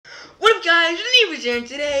guys, it's here, and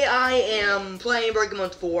today I am playing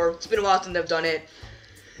Pokemon 4. It's been a while since I've done it.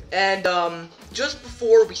 And, just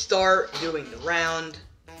before we start doing the round,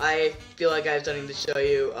 I feel like I have something to show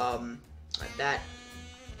you, like that.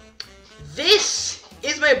 This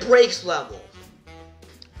is my breaks level.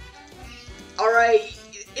 Alright,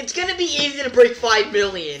 it's gonna be easy to break 5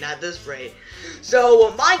 million at this rate. So,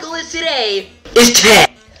 what my goal is today is 10.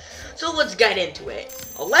 So let's get into it.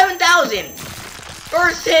 11,000!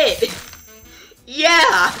 First hit!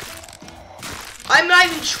 Yeah! I'm not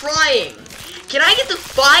even trying! Can I get to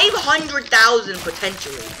 500,000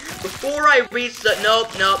 potentially before I reach the... Nope,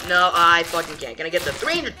 I fucking can't. Can I get to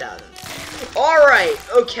 300,000? Alright,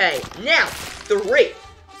 okay. Now, 3,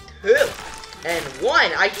 2, and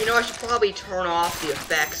 1. I should probably turn off the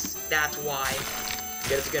effects. That's why.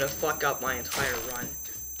 Because it's gonna fuck up my entire run.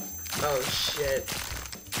 Oh, shit.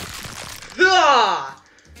 Ah!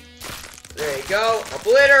 There you go.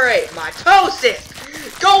 Obliterate. Mitosis.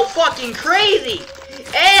 Go fucking crazy.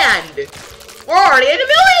 And we're already at 1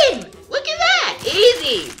 million. Look at that.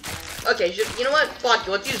 Easy. Okay, you know what? Fuck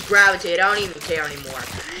it. Let's use Gravitate. I don't even care anymore.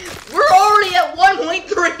 We're already at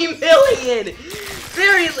 1.3 million.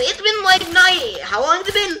 Seriously, it's been like How long has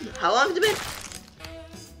it been?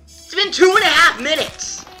 It's been 2.5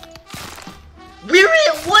 minutes. We're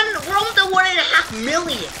almost at 1.5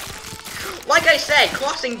 million. Like I said,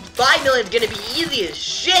 crossing 5 million is gonna be easy as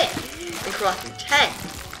shit. And crossing 10,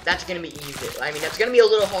 that's gonna be easy. I mean, that's gonna be a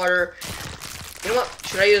little harder. You know what?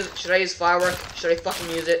 Should I use firework? Should I fucking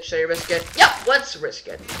use it? Should I risk it? Yep, let's risk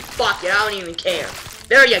it. Fuck it, I don't even care.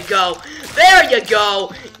 There you go. There you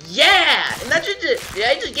go. Yeah! And that just did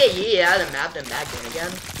I just get yeeted out of the map and back in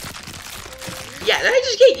again? Yeah, did I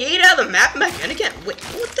just get yeeted out of the map and back in again? Wait,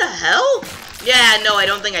 what the hell? Yeah, no, I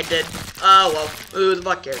don't think I did. Oh, well. Ooh, the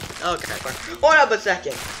bucket. Okay, fine. Hold up a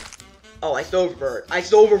second. Oh, I still revert.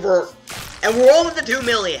 And we're almost at 2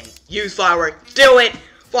 million. Use firework. Do it.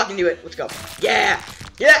 Fucking do it. Let's go. Yeah.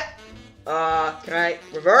 Yeah. Can I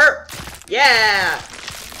revert? Yeah.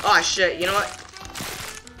 Oh, shit. You know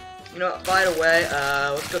what? By the way,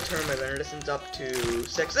 let's go turn my render distance up to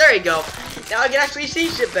 6. There you go. Now I can actually see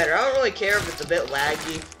shit better. I don't really care if it's a bit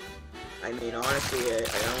laggy. I mean, honestly,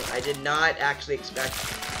 I did not actually expect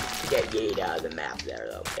to get yeeted out of the map there,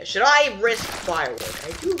 though. Yeah, should I risk firework?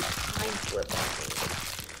 I do time flip on me.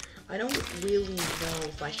 I don't really know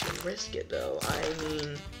if I should risk it, though. I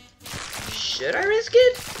mean, should I risk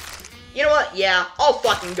it? You know what? Yeah, I'll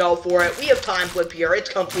fucking go for it. We have time flip here. It's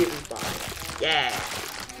completely fine. Yeah.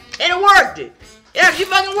 And it worked! Yeah, you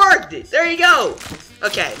fucking worked it! There you go!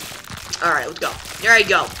 Okay. Alright, let's go. There you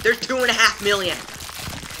go. There's 2.5 million.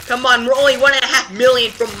 Come on, we're only 1.5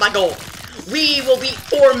 million from my goal. We will beat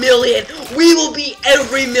 4 million. We will beat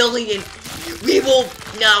every million.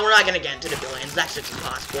 No, we're not gonna get into the billions. That's just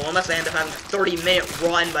impossible. Unless I end up having a 30-minute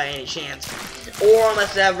run by any chance. Or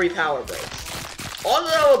unless every power breaks.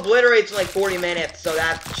 Although Obliterate's like 40 minutes, so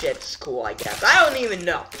that shit's cool, I guess. I don't even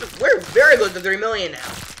know. We're very close to 3 million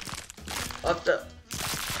now.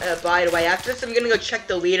 By the way, after this, I'm gonna go check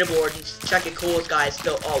the leaderboard and check the coolest guys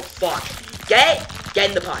still. Oh, fuck. Get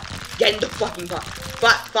in the pot. Get in the fucking pot.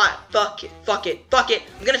 Fuck it.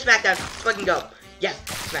 I'm gonna smack down. Fucking go. Yes.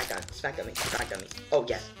 Smack down me. Oh,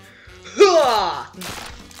 yes.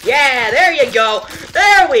 Yeah, there you go.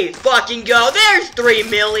 There we fucking go. There's 3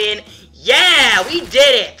 million. Yeah, we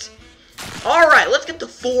did it. Alright, let's get to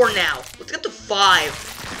 4 now. Let's get to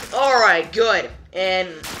 5. Alright, good. And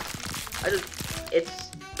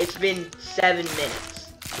it's been 7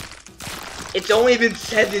 minutes. It's only been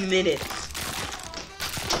 7 minutes.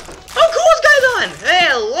 Oh, coolest guy's on! Hey,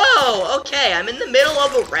 hello! Okay, I'm in the middle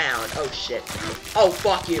of a round. Oh, shit. Oh,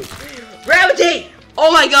 fuck you. Gravitate!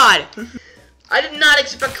 Oh, my God! I did not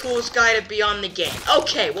expect coolest guy to be on the game.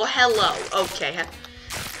 Okay, well, hello. Okay.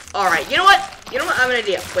 Alright, you know what? I have an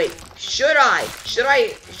idea. Wait, should I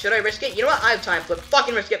risk it? You know what? I have time flip.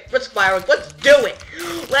 Fucking risk it. Risk fireworks. Let's do it!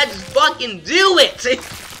 Let's fucking do it!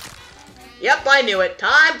 Yep, I knew it.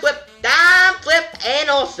 Time flip, and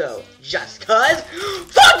also, just cause.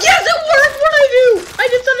 Fuck yes, it worked! What'd I do? I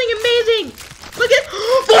did something amazing! Look at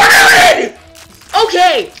 4 million!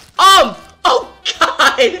 Okay, oh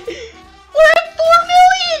god! We're at 4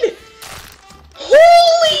 million!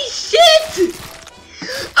 Holy shit!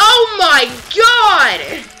 Oh my god!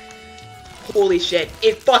 Holy shit,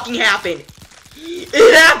 it fucking happened!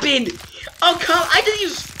 It happened! Oh come, I just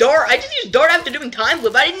used dart after doing time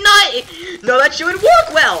flip. I did not know that shit would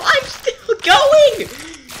work well. I'm still going.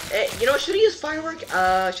 You know, should I use firework?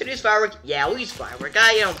 Yeah, we'll use firework.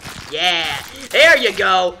 Yeah. There you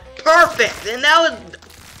go. Perfect. And that was,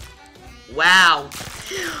 wow.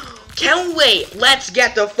 Can't wait. Let's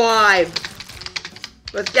get to 5.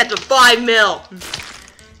 Let's get to 5 mil.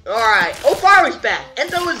 Alright. Oh, Fire's back. And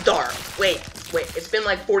so is Dark. Wait. It's been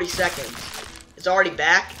like 40 seconds. It's already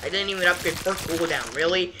back? I didn't even upgrade first cooldown.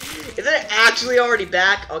 Really? Is it actually already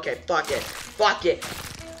back? Okay, fuck it. Fuck it.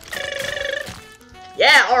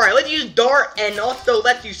 Yeah, alright. Let's use Dart and also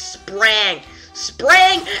let's use Sprang.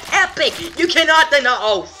 Sprang epic! You cannot deny.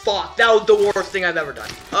 Oh, fuck. That was the worst thing I've ever done.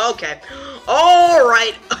 Okay.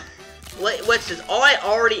 Alright. What's this? Oh, I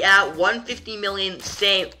already at 150 million.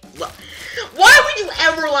 Same. Why would you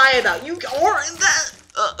ever lie about you? Or that?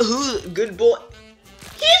 Who's good boy?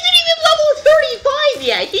 He isn't even level 35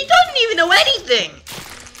 yet. He doesn't even know anything.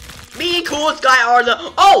 Me and Coolest Guy are the.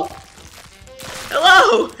 Oh!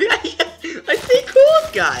 Hello! I see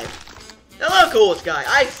Coolest Guy. Hello, Coolest Guy.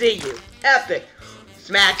 I see you. Epic.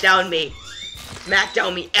 Smackdown me.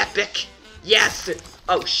 Smackdown me. Epic. Yes.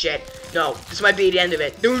 Oh, shit. No. This might be the end of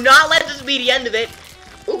it. Do not let this be the end of it.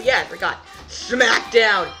 Oh, yeah. I forgot.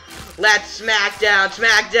 Smackdown. Let's smackdown.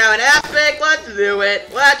 Smackdown. Epic. Let's do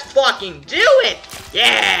it. Let's fucking do it.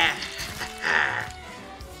 Yeah.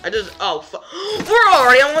 Oh, we're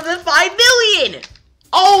already almost at 5 million.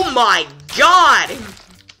 Oh, my God.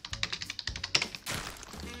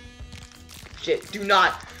 Shit.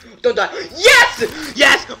 Don't die. Yes!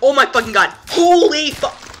 Yes! Oh my fucking God. Holy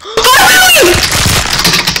fuck.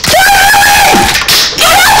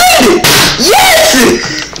 Yes!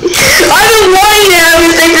 I've been wanting to have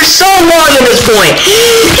this thing for so long at this point.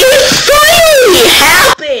 It finally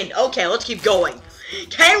happened! Okay, let's keep going.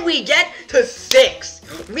 Can we get to 6?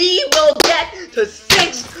 We will get to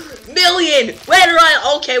 6 million! Later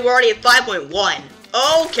on, okay, we're already at 5.1.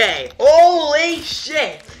 Okay, holy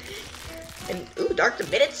shit. And, ooh, Dark to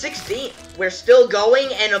minute 16. We're still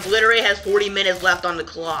going, and Obliterate has 40 minutes left on the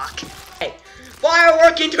clock. Hey,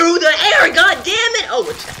 firework into the air, god damn it! Oh,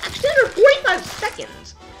 it's actually under 45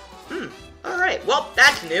 seconds. Alright, well,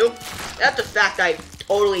 that's new. That's a fact I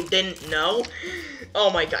totally didn't know. Oh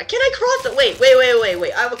my God, can I cross the, wait,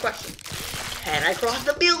 I have a question. Can I cross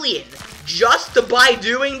the billion? Just by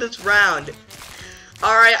doing this round?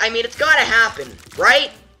 Alright, I mean, it's gotta happen,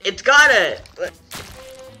 right? It's gotta.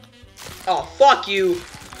 Oh, fuck you.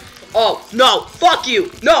 Oh, no, fuck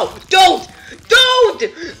you. No, don't. No,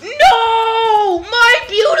 my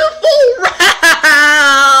beautiful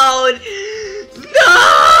round. No.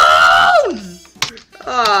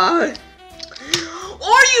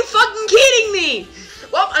 Are you fucking kidding me?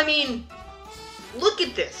 Well, I mean, look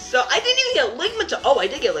at this. So, I didn't even get ligmatized. Oh, I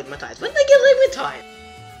did get ligmatized. When did I get ligmatized?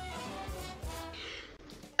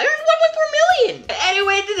 I earned 1.4 million.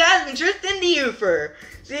 Anyway, this has interest in the Ufer.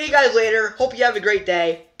 See you guys later. Hope you have a great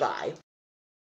day. Bye.